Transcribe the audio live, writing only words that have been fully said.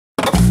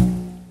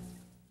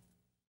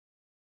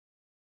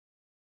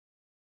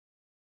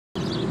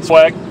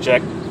Swag,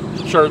 check.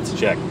 Shirts,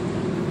 check.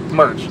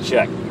 Merch,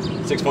 check.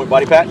 6-point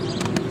body pat.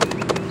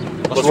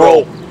 Let's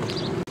roll.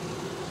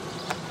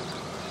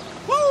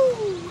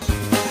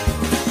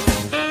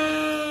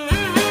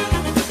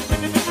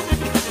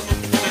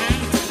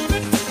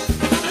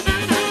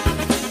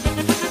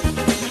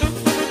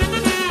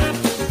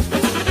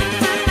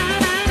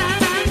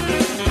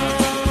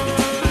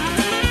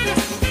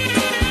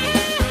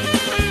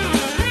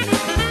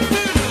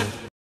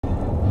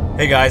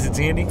 Hey guys, it's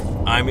Andy.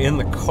 I'm in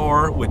the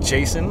car with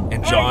Jason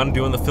and John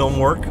doing the film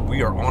work.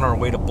 We are on our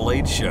way to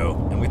Blade Show,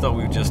 and we thought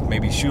we would just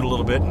maybe shoot a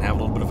little bit and have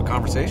a little bit of a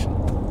conversation.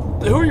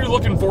 Who are you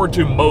looking forward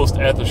to most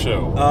at the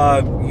show?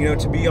 You know,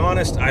 to be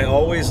honest, I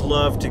always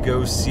love to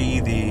go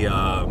see the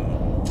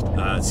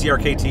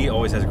CRKT.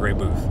 Always has a great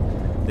booth.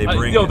 They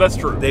bring, that's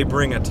true. They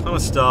bring a ton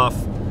of stuff.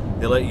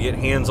 They let you get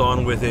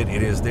hands-on with it.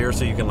 It is there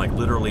so you can like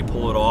literally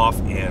pull it off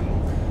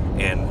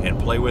and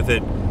play with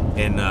it.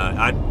 And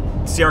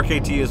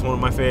CRKT is one of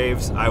my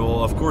faves. I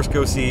will, of course,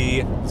 go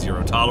see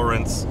Zero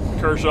Tolerance,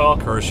 Kershaw,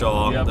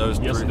 yep. those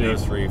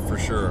three for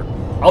sure.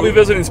 I'll be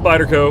visiting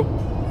Spyderco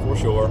for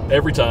sure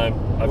every time.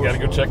 I've got to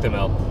go check them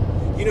out.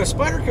 You know,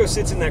 Spyderco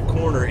sits in that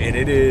corner, and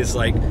it is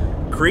like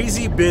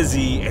crazy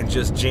busy and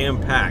just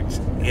jam-packed.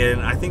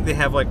 And I think they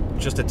have like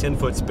just a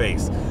 10-foot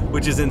space,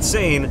 which is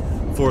insane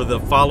for the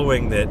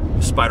following that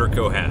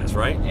Spyderco has,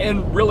 right?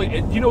 And really,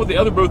 you know, the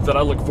other booth that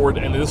I look forward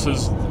to, and this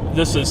is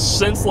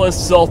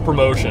senseless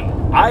self-promotion.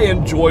 I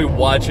enjoy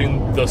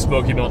watching the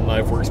Smoky Mountain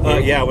Knife Works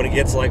booth. Yeah, when it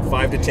gets like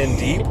 5 to 10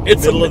 deep,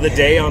 it's middle of the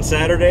day on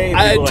Saturday.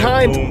 At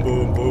times, boom,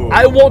 boom, boom.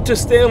 I want to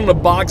stand on a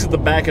box at the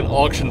back and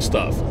auction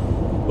stuff.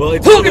 Well,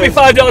 who'll give me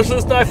 $5 for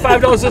this knife, $5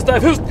 for this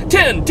knife? Who's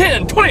 10,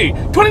 20,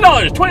 $20,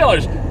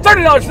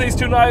 $30 for these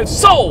two knives?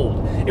 Sold!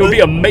 It would be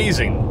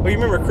amazing. Well, you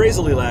remember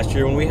crazily last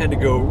year when we had to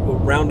go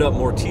round up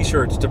more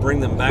T-shirts to bring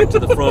them back to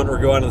the front or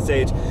go out on the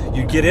stage.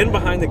 You get in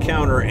behind the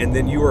counter and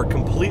then you are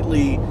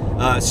completely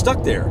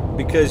stuck there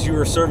because you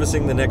were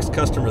servicing the next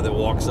customer that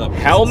walks up.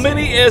 How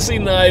many Essie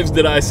knives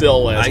did I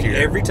sell last year?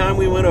 Every time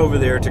we went over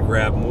there to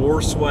grab more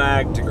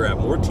swag, to grab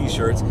more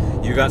T-shirts,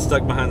 you got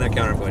stuck behind that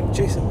counter going,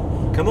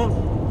 Jason, come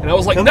on. And I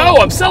was like, no,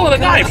 I'm selling a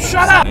knife.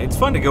 Shut up. It's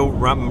fun to go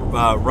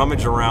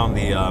rummage around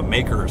the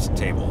makers'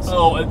 tables.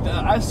 Oh,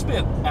 I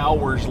spent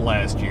hours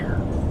last year.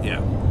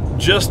 Yeah.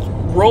 Just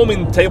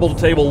roaming table to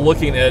table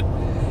looking at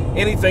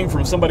anything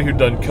from somebody who'd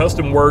done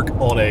custom work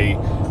on a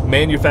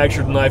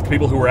manufactured knife to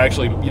people who were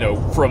actually, you know,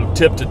 from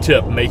tip to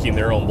tip making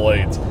their own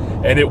blades.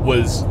 And it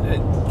was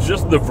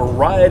just the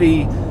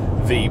variety,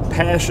 the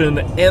passion,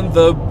 and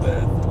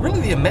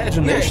really the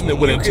imagination that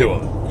went into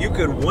them. You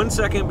could 1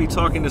 second be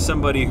talking to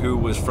somebody who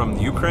was from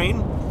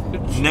Ukraine.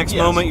 Next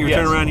moment, you're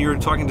turning around and you're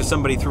talking to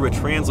somebody through a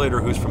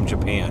translator who's from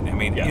Japan. I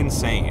mean,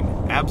 insane.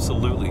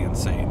 Absolutely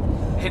insane.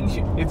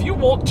 And if you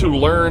want to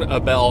learn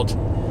about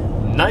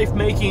knife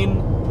making,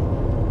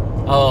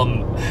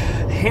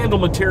 handle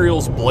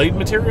materials, blade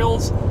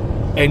materials,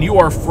 and you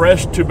are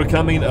fresh to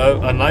becoming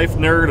a knife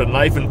nerd, a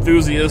knife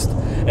enthusiast,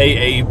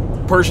 a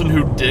person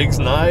who digs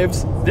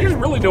knives, there's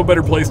really no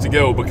better place to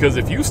go, because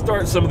if you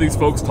start some of these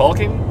folks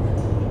talking,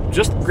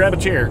 just grab a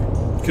chair,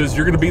 because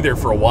you're going to be there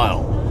for a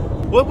while.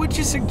 What would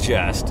you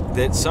suggest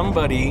that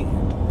somebody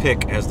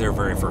pick as their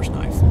very first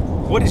knife?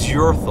 What is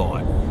your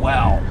thought?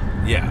 Wow.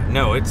 Yeah,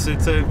 no, it's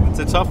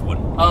a tough one.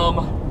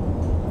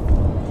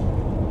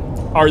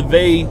 Are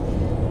they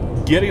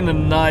getting a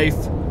knife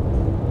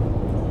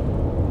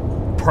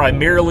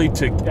primarily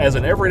as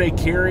an everyday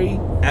carry?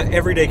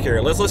 Everyday carry.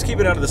 Let's keep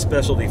it out of the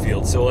specialty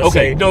field. So let's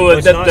okay,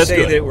 let's not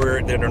say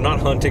good. that they're not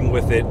hunting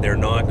with it. They're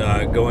not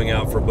going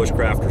out for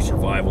bushcraft or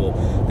survival.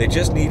 They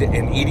just need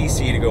an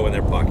EDC to go in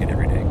their pocket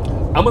every day.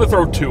 I'm going to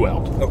throw two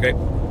out. Okay.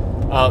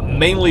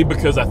 Mainly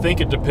because I think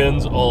it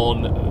depends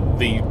on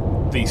the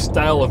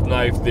style of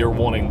knife they're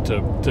wanting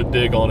to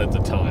dig on at the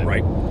time.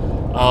 Right.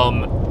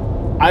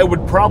 I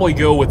would probably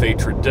go with a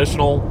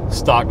traditional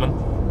Stockman.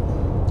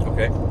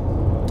 Okay.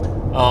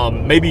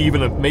 Maybe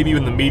even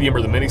the medium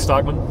or the mini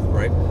Stockman.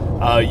 Right.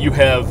 You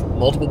have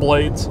multiple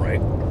blades.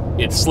 Right.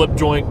 It's slip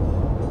joint.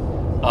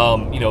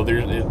 You know,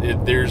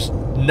 there's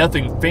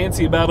nothing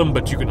fancy about them,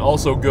 but you can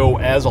also go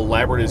as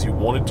elaborate as you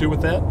wanted to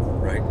with that.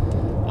 Right.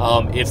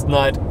 It's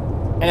not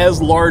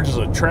as large as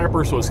a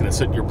trapper, so it's going to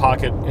sit in your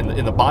pocket,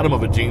 in the bottom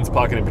of a jeans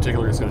pocket in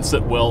particular. It's going to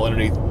sit well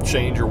underneath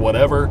change or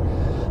whatever.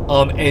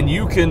 And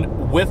you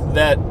can, with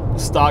that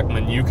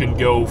Stockman, you can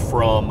go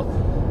from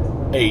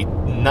a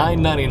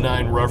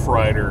 $9.99 Rough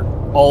Rider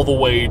all the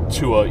way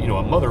to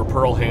a mother of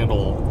pearl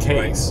handle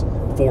case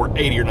for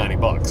 $80 or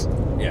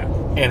 $90. Yeah.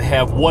 And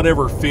have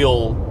whatever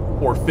feel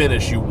or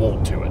finish you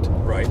want to it.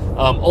 Right.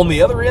 On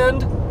the other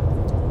end,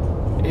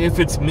 if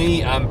it's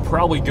me, I'm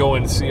probably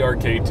going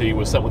CRKT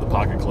with something with a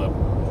pocket clip,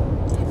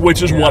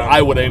 which is what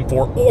I would aim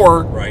for.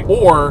 Or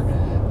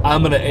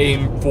I'm going to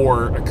aim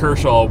for a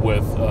Kershaw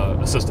with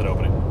assisted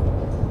opening.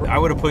 I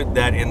would have put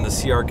that in the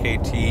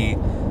CRKT.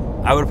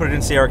 I would have put it in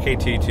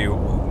CRKT too.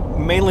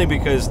 mainly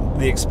because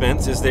the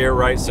expense is there,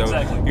 right? So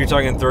Exactly. you're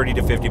talking 30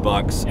 to 50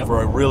 bucks Yep.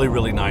 for a really,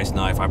 really nice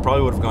knife. I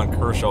probably would have gone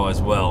Kershaw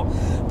as well.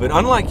 But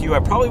unlike you, I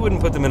probably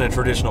wouldn't put them in a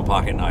traditional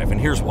pocket knife, and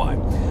here's why.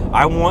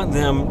 I want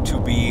them to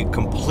be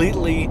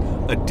completely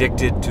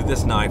addicted to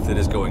this knife that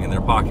is going in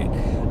their pocket.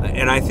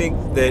 And I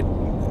think that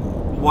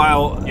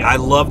while I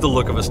love the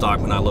look of a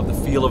Stockman, I love the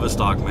feel of a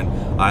Stockman,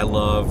 I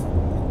love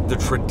the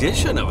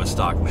tradition of a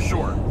Stockman.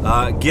 Sure.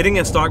 Getting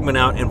a Stockman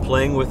out and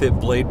playing with it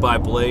blade by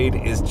blade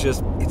is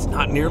just, it's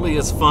not nearly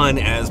as fun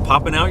as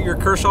popping out your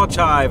Kershaw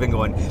chive and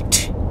going,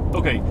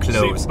 Okay,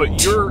 close. see,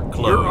 but you're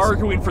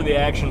arguing for the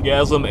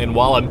action-gasm, and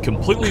while I'm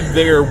completely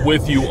there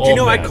with you on Do you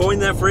know that, I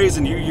coined that phrase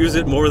and you use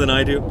it more than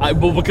I do?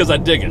 well, because I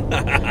dig it.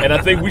 And I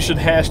think we should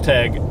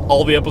hashtag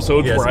all the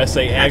episodes Yes. where I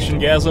say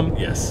action-gasm.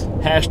 Yes.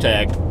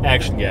 Hashtag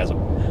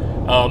action-gasm.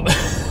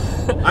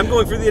 I'm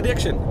going for the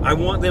addiction. I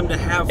want them to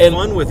have And-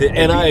 fun with it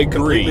and be I agree.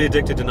 completely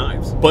addicted to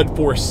knives. But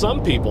for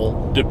some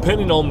people,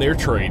 depending on their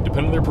trade,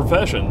 depending on their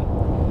profession,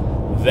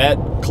 that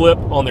clip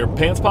on their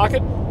pants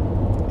pocket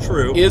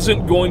True.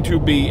 isn't going to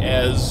be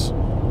as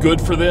good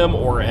for them,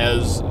 or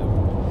as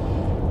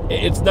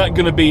it's not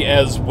going to be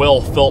as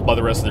well felt by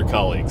the rest of their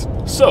colleagues.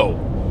 So,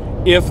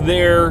 if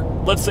they're,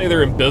 let's say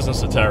they're in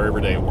business attire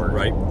every day at work,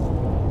 Right.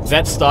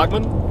 that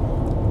Stockman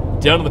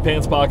down in the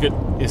pants pocket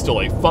is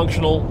still a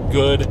functional,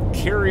 good,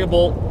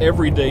 carryable,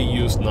 everyday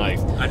use knife.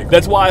 I'd agree.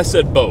 That's why I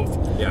said both.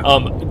 Yeah.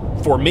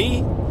 For me,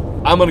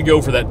 I'm going to go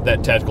for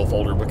that tactical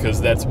folder because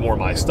that's more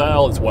my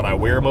style. It's what I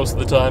wear most of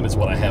the time. It's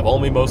what I have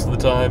on me most of the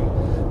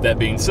time. That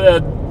being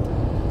said,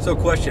 So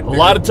question. a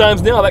lot of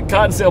times now that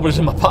cotton sampler is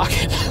in my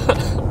pocket.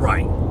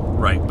 Right,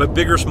 right. But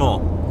big or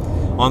small?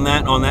 On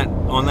that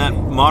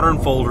modern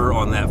folder,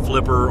 on that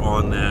flipper,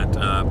 on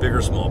that big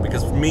or small?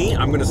 Because for me,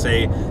 I'm going to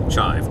say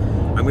chive.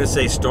 I'm going to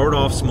say start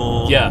off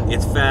small. Yeah.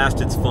 It's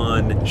fast. It's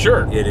fun.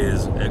 Sure. It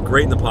is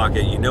great in the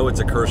pocket. You know it's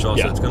a Kershaw,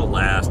 Yeah. so it's going to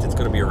last. It's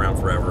going to be around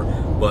forever.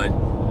 But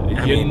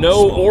I You mean,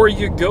 know, small. or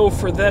you go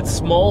for that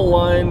small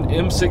line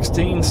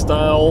M16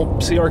 style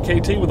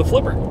CRKT with a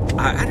flipper.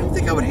 I don't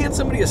think I would hand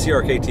somebody a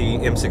CRKT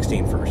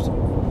M16 first.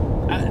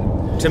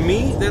 To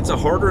me, that's a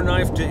harder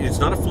knife. It's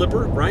not a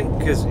flipper, right?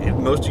 Because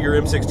most of your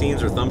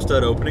M16s are thumb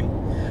stud opening.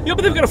 Yeah,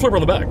 but they've got a flipper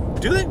on the back.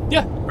 Do they?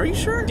 Yeah. Are you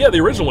sure? Yeah, the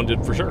original one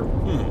did for sure.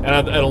 And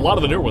a lot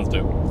of the newer ones do.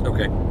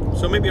 Okay.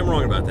 So maybe I'm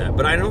wrong about that.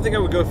 But I don't think I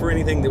would go for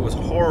anything that was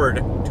hard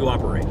to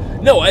operate.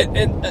 No,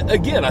 and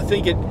again, I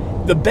think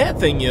the bad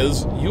thing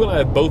is, you and I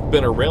have both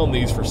been around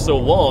these for so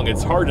long,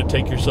 it's hard to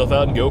take yourself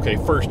out and go, okay,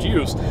 first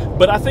use.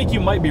 But I think you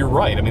might be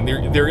right. I mean,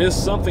 there is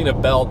something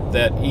about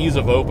that ease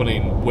of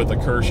opening with a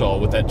Kershaw,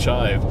 with that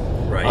chive.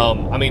 Right.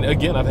 I mean,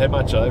 again, I've had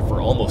my chive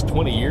for almost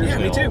 20 years now.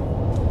 Yeah, me too.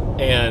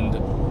 And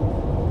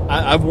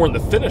I've worn the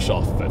finish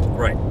off of it.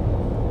 Right.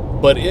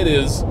 But it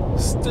is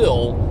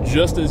still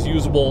just as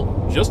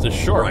usable, just as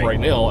sharp right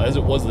now as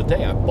it was the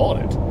day I bought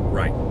it.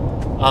 Right.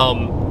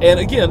 And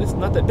again, it's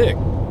not that big.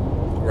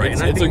 Right.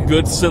 It's, And I it's a think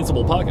good,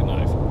 sensible pocket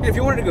knife. if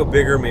you wanted to go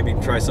bigger, maybe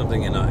try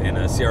something in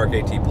a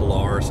CRKT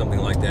Pilar or something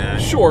like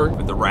that. Sure.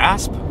 With the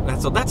rasp,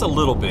 that's a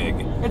little big.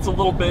 It's a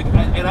little big,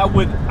 and I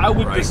would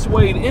Right.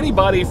 dissuade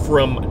anybody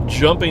from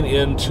jumping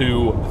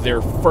into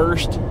their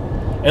first.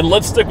 And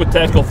let's stick with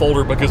tactical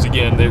folder because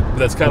again,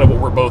 that's kind of what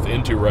we're both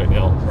into right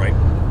now. Right.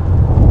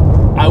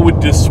 I would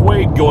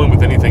dissuade going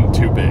with anything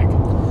too big.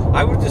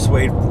 I would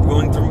dissuade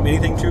going through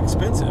anything too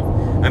expensive.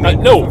 I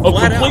mean, No,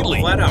 flat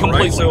completely, out, completely.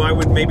 right? So I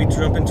would maybe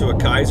jump into a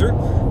Kaiser,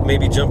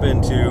 maybe jump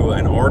into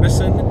an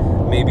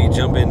Artisan, maybe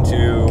jump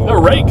into A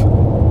rake.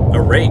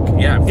 A rake,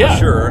 yeah, for Yeah.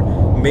 sure.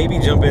 Maybe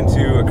jump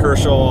into a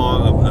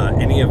Kershaw,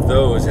 any of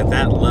those at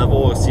that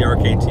level of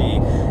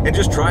CRKT, and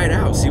just try it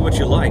out. See what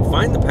you like.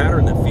 Find the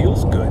pattern that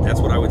feels good.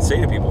 That's what I would say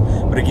to people.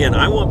 But again,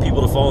 I want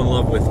people to fall in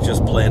love with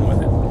just playing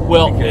with it.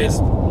 Well, because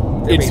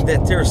I it's-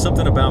 mean, there's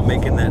something about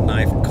making that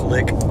knife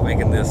click,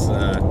 making this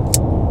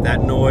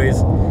that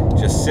noise,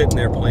 just sitting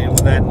there playing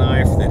with that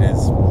knife. That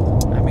is,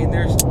 I mean,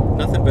 there's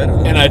nothing better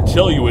than And that. I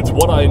tell you, it's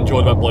what I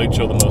enjoyed about Blade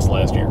Show the most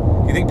last year.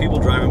 You think people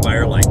driving by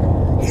are like,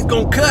 he's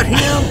gonna cut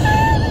him?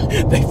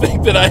 They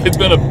think that I had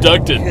been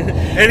abducted.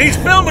 And he's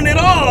filming it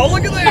all.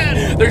 Look at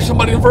that. There's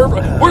somebody in front.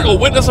 We're going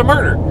to witness a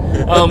murder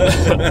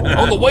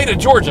on the way to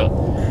Georgia.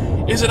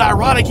 Is it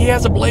ironic he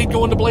has a blade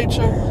going to Blade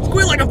Show?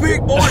 Squeal like a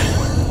pig, boy.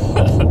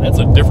 That's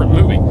a different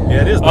movie.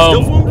 Yeah, it is. But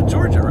still filmed in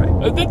Georgia,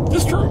 right?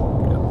 That's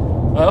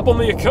true. Up on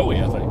the Ocoee,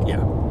 I think.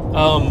 Yeah.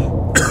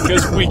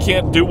 Because we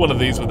can't do one of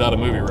these without a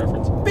movie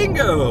reference.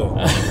 Bingo.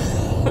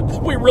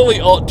 We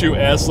really ought to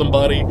ask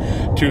somebody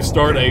to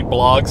start a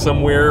blog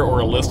somewhere or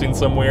a listing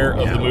somewhere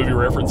of Yeah. the movie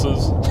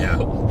references. Yeah.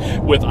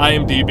 With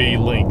IMDb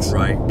links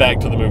Right. back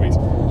to the movies.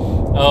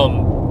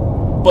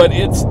 But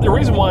it's the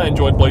reason why I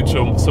enjoyed Blade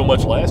Show so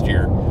much last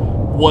year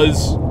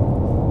was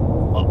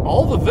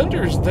all the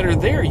vendors that are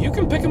there. You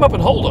can pick them up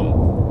and hold them.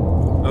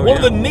 Oh, One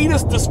of the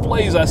neatest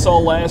displays I saw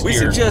last We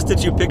year. suggest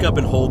that you pick up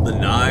and hold the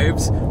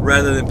knives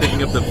rather than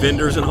picking up the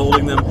vendors and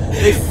holding them.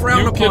 They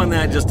frown You upon can-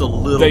 that just a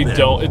little They bit.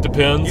 don't. It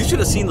depends. You should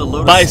have seen the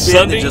lotus By spit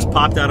Sunday- that just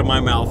popped out of my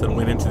mouth and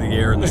went into the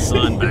air in the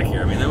sun back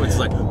here. I mean, that was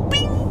like,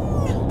 bing,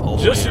 all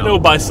the Just way so out. you know,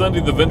 by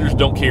Sunday the vendors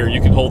don't care.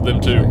 You can hold them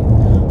too.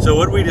 So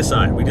what did we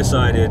decide? We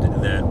decided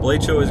that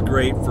Blade Show is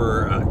great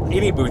for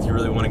any booth you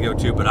really want to go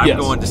to, but I'm Yes.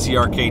 going to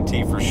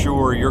CRKT for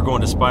sure. You're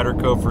going to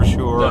Spyderco for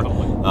sure.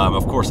 Definitely.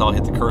 Of course, I'll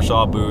hit the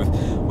Kershaw booth.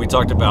 We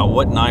talked about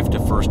what knife to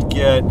first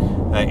get,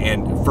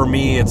 and for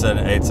me, it's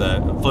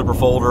a flipper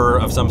folder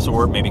of some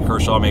sort. Maybe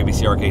Kershaw, maybe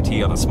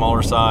CRKT on the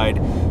smaller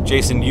side.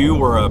 Jason, you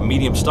were a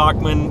medium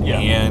stockman, Yeah.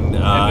 and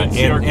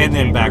CRKT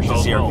then back to Kershaw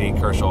as well. CRKT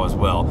Kershaw as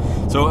well.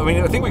 So I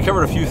mean, I think we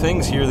covered a few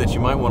things here that you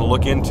might want to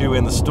look into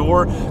in the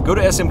store. Go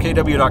to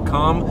smkw.com.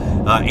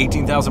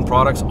 18,000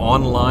 products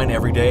online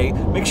every day.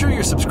 Make sure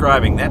you're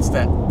subscribing. That's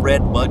that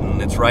red button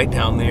that's right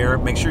down there.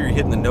 Make sure you're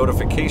hitting the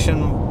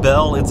notification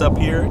bell. It's up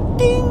here.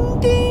 Ding,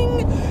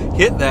 ding.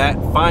 Hit that.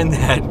 Find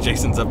that.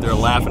 Jason's up there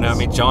laughing at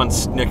me. John's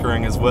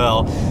snickering as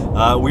well.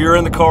 We are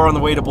in the car on the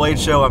way to Blade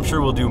Show. I'm sure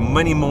we'll do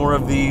many more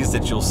of these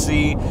that you'll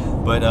see.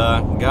 But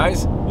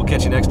guys, we'll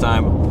catch you next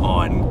time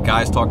on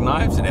Guys Talk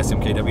Knives at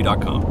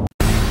smkw.com.